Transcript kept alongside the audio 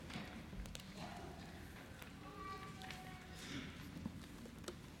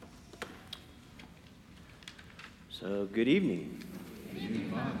So, good evening.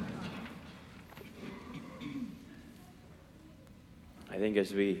 I think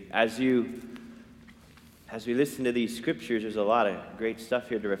as we listen to these scriptures, there's a lot of great stuff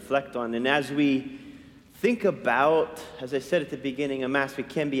here to reflect on. And as we think about, as I said at the beginning, a mask, it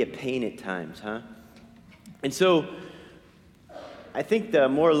can be a pain at times, huh? And so, I think the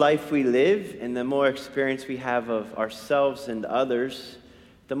more life we live and the more experience we have of ourselves and others,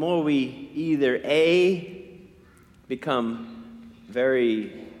 the more we either become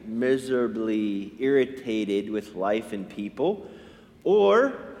very miserably irritated with life and people,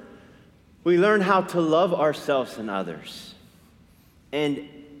 or we learn how to love ourselves and others. And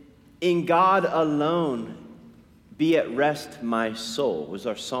in God alone, be at rest my soul, was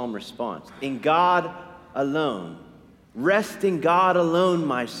our psalm response. In God alone. Rest in God alone,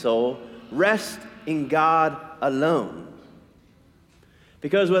 my soul. Rest in God alone.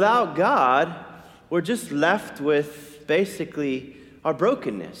 Because without God, we're just left with basically our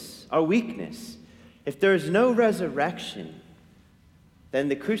brokenness, our weakness. If there's no resurrection, then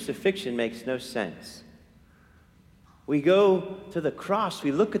the crucifixion makes no sense. We go to the cross,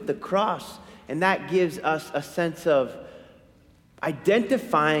 we look at the cross, and that gives us a sense of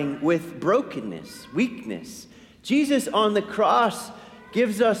identifying with brokenness, weakness. Jesus on the cross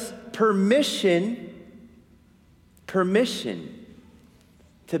gives us permission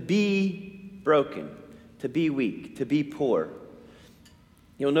to be broken, to be weak, to be poor.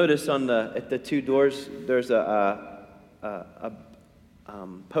 You'll notice at the two doors, there's a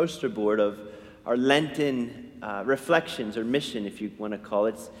poster board of our Lenten reflections or mission, if you want to call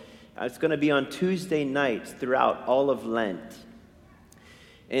it. It's going to be on Tuesday nights throughout all of Lent.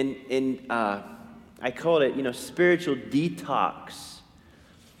 And I call it, spiritual detox.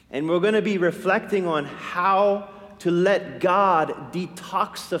 And we're going to be reflecting on how to let God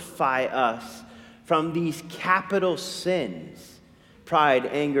detoxify us from these capital sins: pride,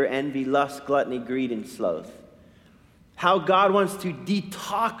 anger, envy, lust, gluttony, greed, and sloth. How God wants to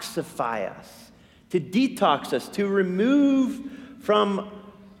detoxify us, to remove from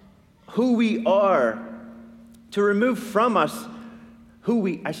who we are, to remove from us who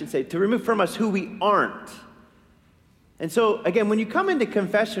we aren't. And so, again, when you come into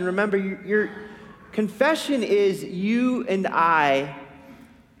confession, remember your confession is you and I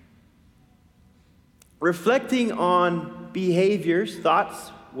reflecting on behaviors, thoughts,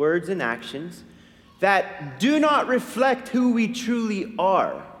 words, and actions that do not reflect who we truly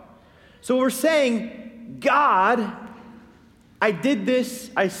are. So we're saying, God, I did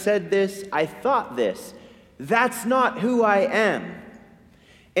this, I said this, I thought this. That's not who I am.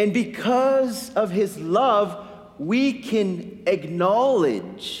 And because of his love, we can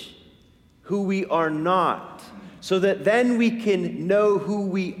acknowledge who we are not, so that then we can know who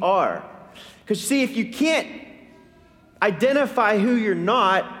we are. Because see, if you can't identify who you're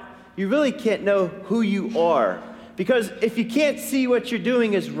not, you really can't know who you are. Because if you can't see what you're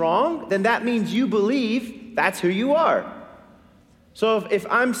doing is wrong, then that means you believe that's who you are. So if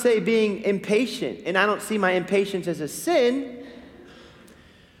I'm, say, being impatient, and I don't see my impatience as a sin,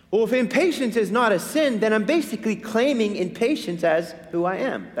 well, if impatience is not a sin, then I'm basically claiming impatience as who I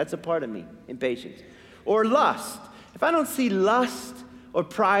am. That's a part of me, impatience. Or lust. If I don't see lust or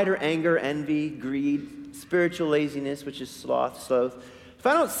pride or anger, envy, greed, spiritual laziness, which is sloth, if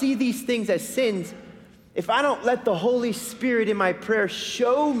I don't see these things as sins, if I don't let the Holy Spirit in my prayer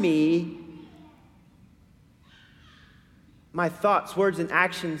show me my thoughts, words, and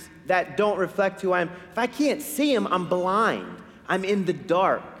actions that don't reflect who I am, if I can't see them, I'm blind. I'm in the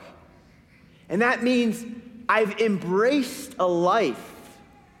dark. And that means I've embraced a life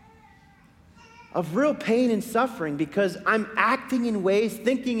of real pain and suffering because I'm acting in ways,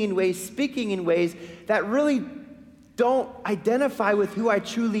 thinking in ways, speaking in ways that really don't identify with who I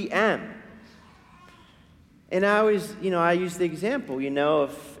truly am. And I always, I use the example,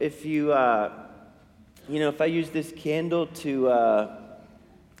 if I use this candle to,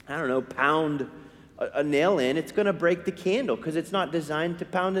 pound a nail in, it's going to break the candle because it's not designed to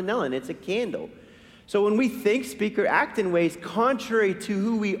pound a nail in. It's a candle. So when we think, speak, or act in ways contrary to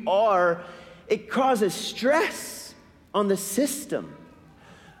who we are, it causes stress on the system.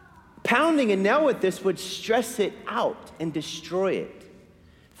 Pounding a nail with this would stress it out and destroy it.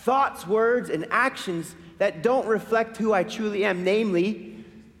 Thoughts, words, and actions that don't reflect who I truly am, namely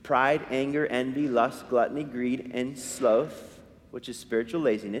pride, anger, envy, lust, gluttony, greed, and sloth, which is spiritual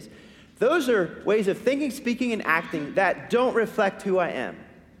laziness. Those are ways of thinking, speaking, and acting that don't reflect who I am.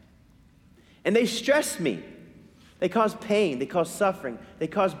 And they stress me. They cause pain. They cause suffering. They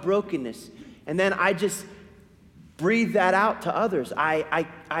cause brokenness. And then I just breathe that out to others.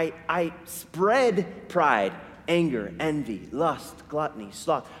 I spread pride anger, envy, lust, gluttony,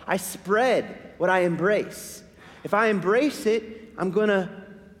 sloth. I spread what I embrace. If I embrace it,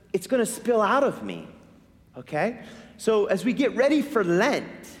 it's gonna spill out of me, okay? So as we get ready for Lent,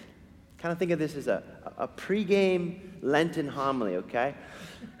 kind of think of this as a pregame Lenten homily, okay?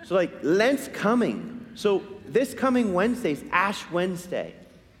 So like Lent's coming. So this coming Wednesday is Ash Wednesday.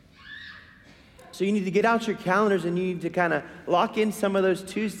 So you need to get out your calendars and you need to kind of lock in some of those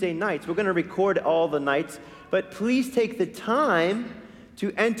Tuesday nights. We're going to record all the nights, but please take the time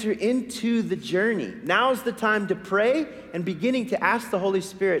to enter into the journey. Now's the time to pray and beginning to ask the Holy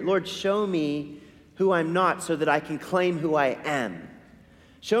Spirit, Lord, show me who I'm not so that I can claim who I am.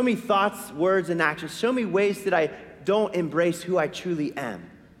 Show me thoughts, words, and actions. Show me ways that I don't embrace who I truly am,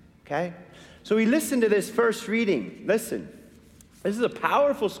 okay? So we listen to this first reading. Listen. This is a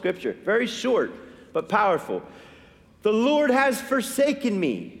powerful scripture, very short, but powerful. The Lord has forsaken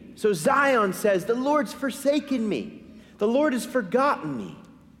me. So Zion says, the Lord's forsaken me. The Lord has forgotten me.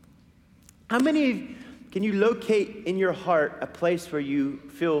 How many can you locate in your heart a place where you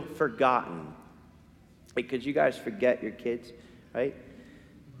feel forgotten? Because you guys forget your kids, right?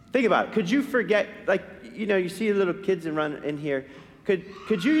 Think about it. Could you forget, like, you see little kids and run in here.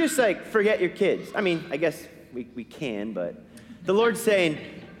 Could you just like forget your kids? I mean, I guess we can, but the Lord's saying,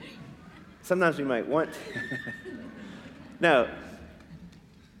 sometimes we might want. No.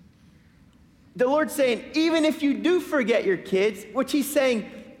 The Lord's saying, even if you do forget your kids, which he's saying,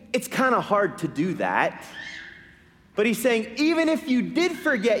 it's kind of hard to do that. But he's saying, even if you did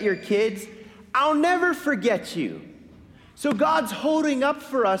forget your kids, I'll never forget you. So God's holding up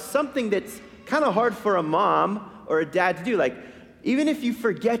for us something that's kind of hard for a mom or a dad to do. Like, even if you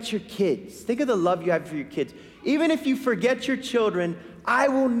forget your kids, think of the love you have for your kids. Even if you forget your children, I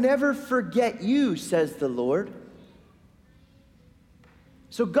will never forget you, says the Lord.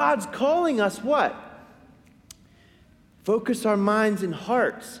 So God's calling us what? Focus our minds and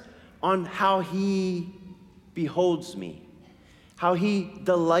hearts on how he beholds me, how he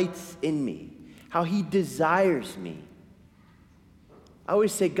delights in me, how he desires me. I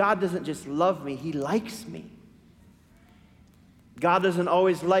always say God doesn't just love me, he likes me. God doesn't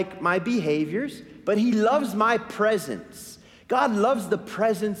always like my behaviors, but he loves my presence. God loves the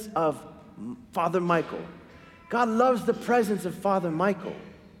presence of Father Michael. God loves the presence of Father Michael.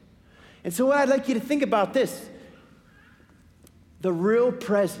 And so what I'd like you to think about this, the real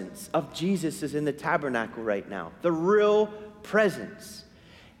presence of Jesus is in the tabernacle right now. The real presence.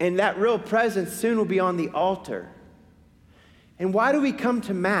 And that real presence soon will be on the altar. And why do we come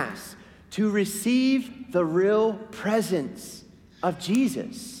to Mass? To receive the real presence of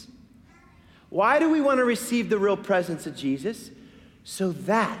Jesus. Why do we want to receive the real presence of Jesus? So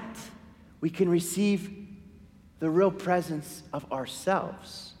that we can receive the real presence of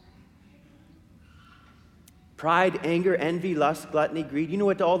ourselves. Pride, anger, envy, lust, gluttony, greed. You know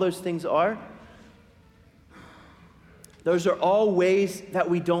what all those things are? Those are all ways that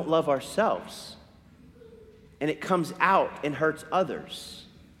we don't love ourselves. And it comes out and hurts others.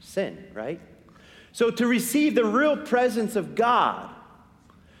 Sin, right? So to receive the real presence of God,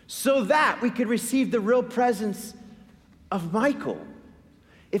 so that we could receive the real presence of Michael.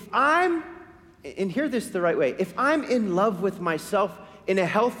 And hear this the right way, if I'm in love with myself in a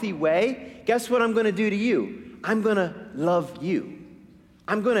healthy way, guess what I'm gonna do to you? I'm gonna love you.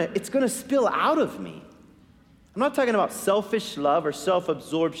 It's gonna spill out of me. I'm not talking about selfish love or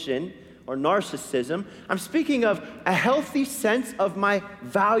self-absorption or narcissism. I'm speaking of a healthy sense of my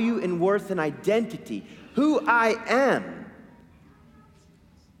value and worth and identity, who I am.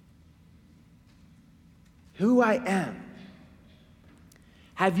 Who I am.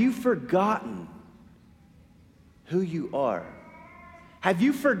 Have you forgotten who you are? Have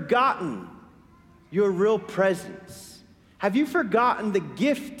you forgotten your real presence? Have you forgotten the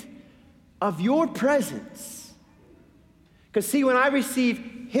gift of your presence? Because see, when I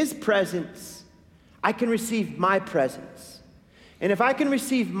receive his presence, I can receive my presence. And if I can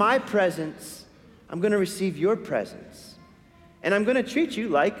receive my presence, I'm going to receive your presence. And I'm going to treat you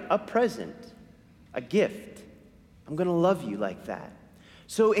like a present, a gift. I'm going to love you like that.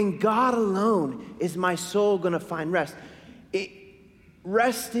 So in God alone is my soul going to find rest.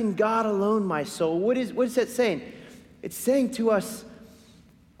 Rest in God alone, my soul. What is that saying? It's saying to us,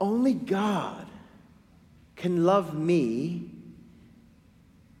 only God can love me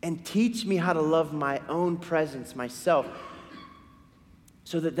and teach me how to love my own presence, myself,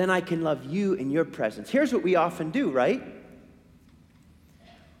 so that then I can love you in your presence. Here's what we often do, right?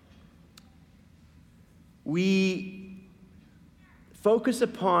 We focus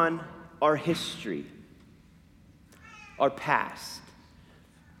upon our history, our past.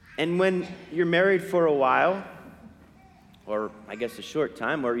 And when you're married for a while, or I guess a short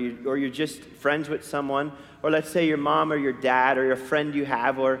time, or you're just friends with someone, or let's say your mom or your dad or your friend you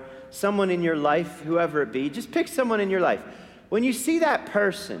have, or someone in your life, whoever it be, just pick someone in your life. When you see that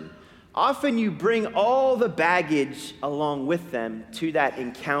person, often you bring all the baggage along with them to that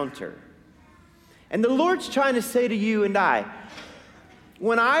encounter. And the Lord's trying to say to you and I,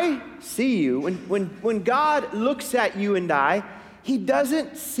 when I see you, when God looks at you and I, He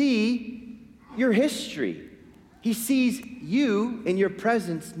doesn't see your history. He sees you in your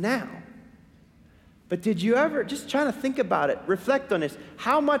presence now. But did you ever, just trying to think about it, reflect on this,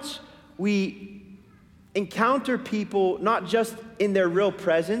 how much we encounter people not just in their real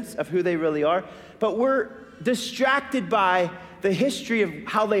presence of who they really are, but we're distracted by the history of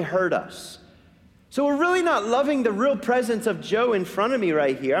how they hurt us. So we're really not loving the real presence of Joe in front of me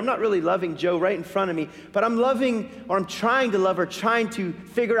right here. I'm not really loving Joe right in front of me, but I'm loving, or I'm trying to love, or trying to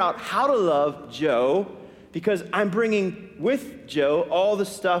figure out how to love Joe, because I'm bringing with Joe all the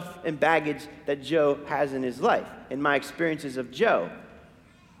stuff and baggage that Joe has in his life, and my experiences of Joe.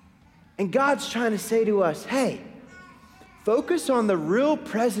 And God's trying to say to us, hey, focus on the real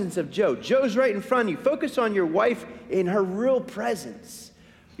presence of Joe. Joe's right in front of you. Focus on your wife in her real presence.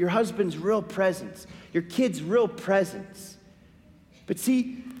 Your husband's real presence, your kid's real presence. But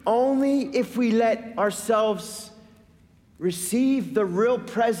see, only if we let ourselves receive the real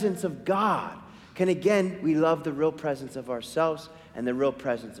presence of God can again we love the real presence of ourselves and the real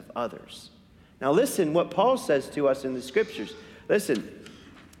presence of others. Now listen what Paul says to us in the scriptures. Listen,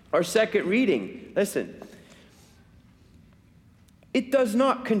 our second reading, listen. It does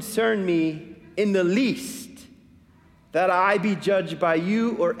not concern me in the least that I be judged by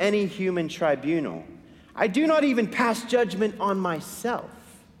you or any human tribunal. I do not even pass judgment on myself.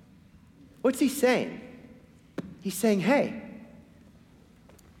 What's he saying? He's saying, hey,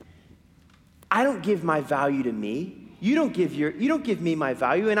 I don't give my value to me. You don't give me my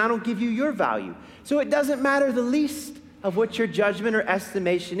value, and I don't give you your value. So it doesn't matter the least of what your judgment or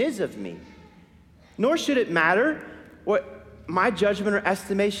estimation is of me. Nor should it matter what my judgment or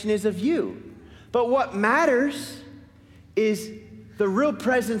estimation is of you. But what matters is the real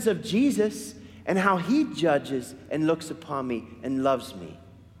presence of Jesus and how He judges and looks upon me and loves me.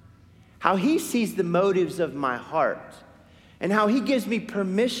 How He sees the motives of my heart and how He gives me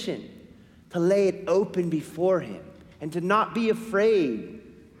permission to lay it open before Him and to not be afraid,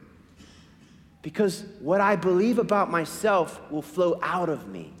 because what I believe about myself will flow out of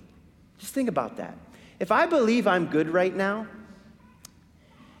me. Just think about that. If I believe I'm good right now,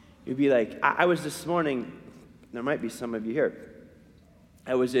 you'd be like, I was this morning. There might be some of you here.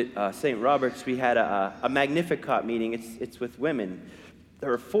 I was at St. Robert's. We had a Magnificat meeting. It's with women. There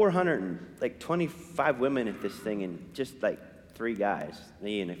were 425 women at this thing, and just like 3 guys,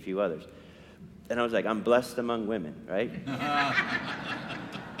 me and a few others. And I was like, I'm blessed among women, right?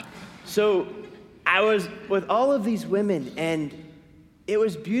 So I was with all of these women, and it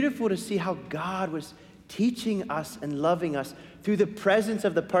was beautiful to see how God was teaching us and loving us through the presence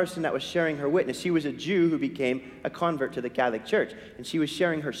of the person that was sharing her witness. She was a Jew who became a convert to the Catholic Church, and she was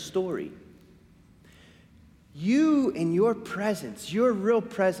sharing her story. You in your presence, your real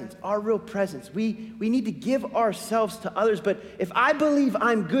presence, our real presence, we need to give ourselves to others. But if I believe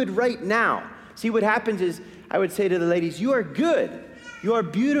I'm good right now, see what happens is I would say to the ladies, you are good, you are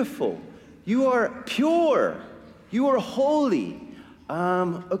beautiful, you are pure, you are holy.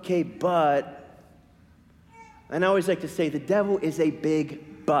 Okay, but... And I always like to say, the devil is a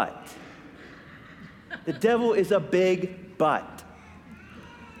big but. The devil is a big but.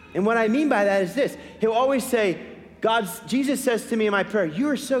 And what I mean by that is this. He'll always say, Jesus says to me in my prayer, you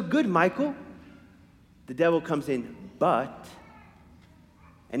are so good, Michael. The devil comes in, but,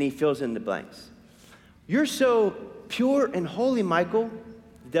 and he fills in the blanks. You're so pure and holy, Michael.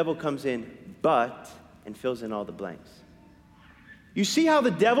 The devil comes in, but, and fills in all the blanks. You see how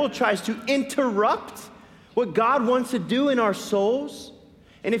the devil tries to interrupt what God wants to do in our souls?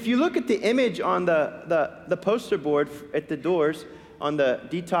 And if you look at the image on the poster board at the doors on the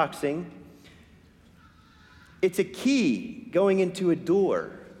detoxing, it's a key going into a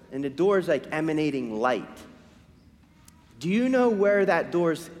door, and the door is like emanating light. Do you know where that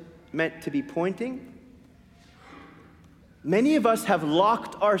door is meant to be pointing? Many of us have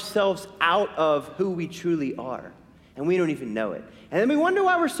locked ourselves out of who we truly are, and we don't even know it. And then we wonder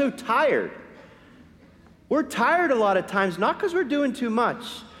why we're so tired. We're tired a lot of times, not because we're doing too much.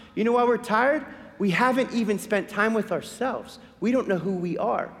 You know why we're tired? We haven't even spent time with ourselves. We don't know who we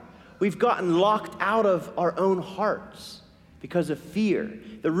are. We've gotten locked out of our own hearts because of fear.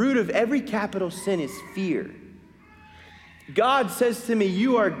 The root of every capital sin is fear. God says to me,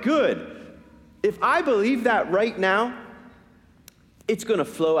 you are good. If I believe that right now, it's going to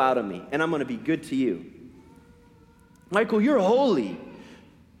flow out of me, and I'm going to be good to you. Michael, you're holy.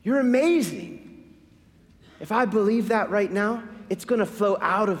 You're amazing. If I believe that right now, it's going to flow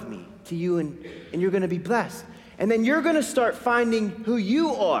out of me to you, and you're going to be blessed. And then you're going to start finding who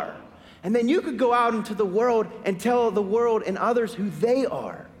you are. And then you could go out into the world and tell the world and others who they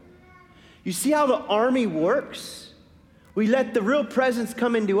are. You see how the army works? We let the real presence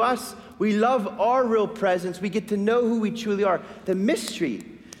come into us. We love our real presence. We get to know who we truly are. The mystery.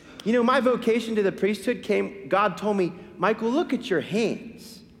 You know, my vocation to the priesthood came, God told me, Michael, look at your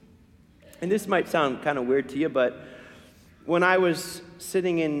hands. And this might sound kind of weird to you, but when I was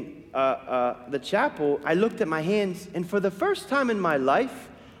sitting in the chapel, I looked at my hands, and for the first time in my life,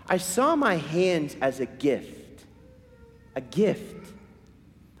 I saw my hands as a gift. A gift.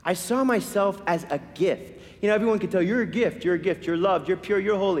 I saw myself as a gift. You know, everyone can tell you're a gift, you're loved, you're pure,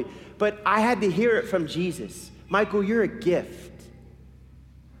 you're holy. But I had to hear it from Jesus. Michael, you're a gift.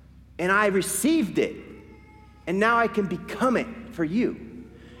 And I received it. And now I can become it for you.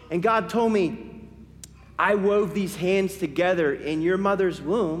 And God told me, I wove these hands together in your mother's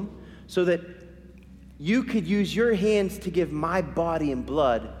womb so that you could use your hands to give my body and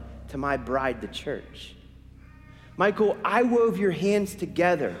blood to my bride, the church. Michael, I wove your hands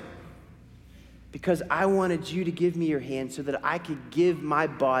together because I wanted you to give me your hands so that I could give my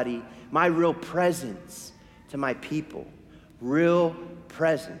body, my real presence to my people. Real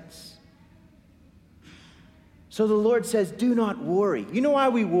presence. So the Lord says, do not worry. You know why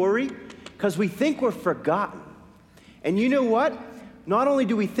we worry? Because we think we're forgotten. And you know what? Not only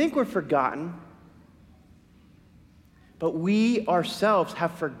do we think we're forgotten, but we ourselves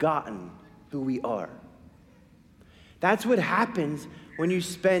have forgotten who we are. That's what happens when you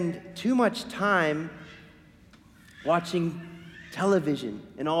spend too much time watching television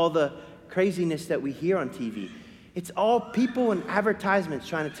and all the craziness that we hear on TV. It's all people and advertisements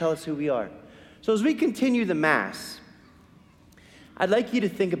trying to tell us who we are. So as we continue the Mass, I'd like you to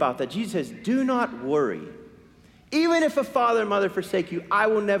think about that. Jesus says, do not worry. Even if a father and mother forsake you, I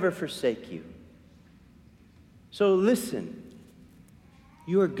will never forsake you. So listen,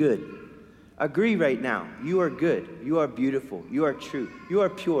 you are good. Agree right now. You are good. You are beautiful. You are true. You are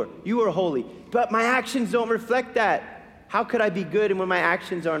pure. You are holy. But my actions don't reflect that. How could I be good when my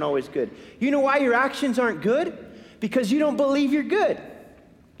actions aren't always good? You know why your actions aren't good? Because you don't believe you're good.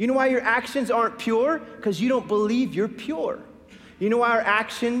 You know why your actions aren't pure? Because you don't believe you're pure. You know why our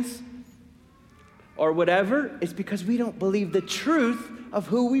actions or whatever? It's because we don't believe the truth of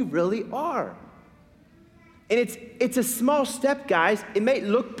who we really are. And it's a small step, guys. It may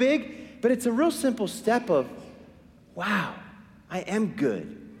look big, but it's a real simple step of, wow, I am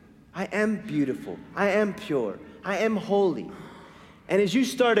good. I am beautiful. I am pure. I am holy. And as you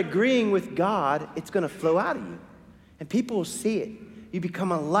start agreeing with God, it's going to flow out of you. And people will see it. You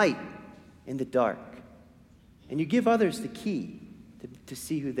become a light in the dark. And you give others the key to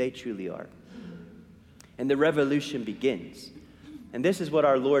see who they truly are. And the revolution begins. And this is what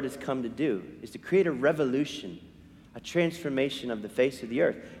our Lord has come to do, is to create a revolution, a transformation of the face of the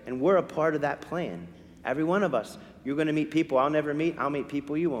earth. And we're a part of that plan. Every one of us. You're going to meet people I'll never meet. I'll meet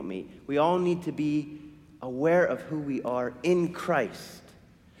people you won't meet. We all need to be aware of who we are in Christ.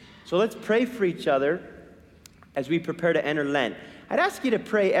 So let's pray for each other as we prepare to enter Lent. I'd ask you to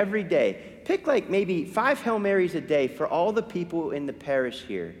pray every day. Pick like maybe 5 Hail Marys a day for all the people in the parish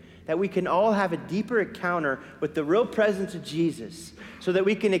here, that we can all have a deeper encounter with the real presence of Jesus, so that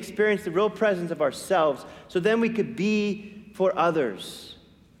we can experience the real presence of ourselves, so then we could be for others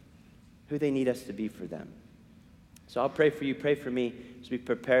who they need us to be for them. So I'll pray for you, pray for me, as we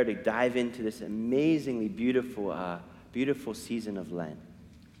prepare to dive into this amazingly beautiful, beautiful season of Lent.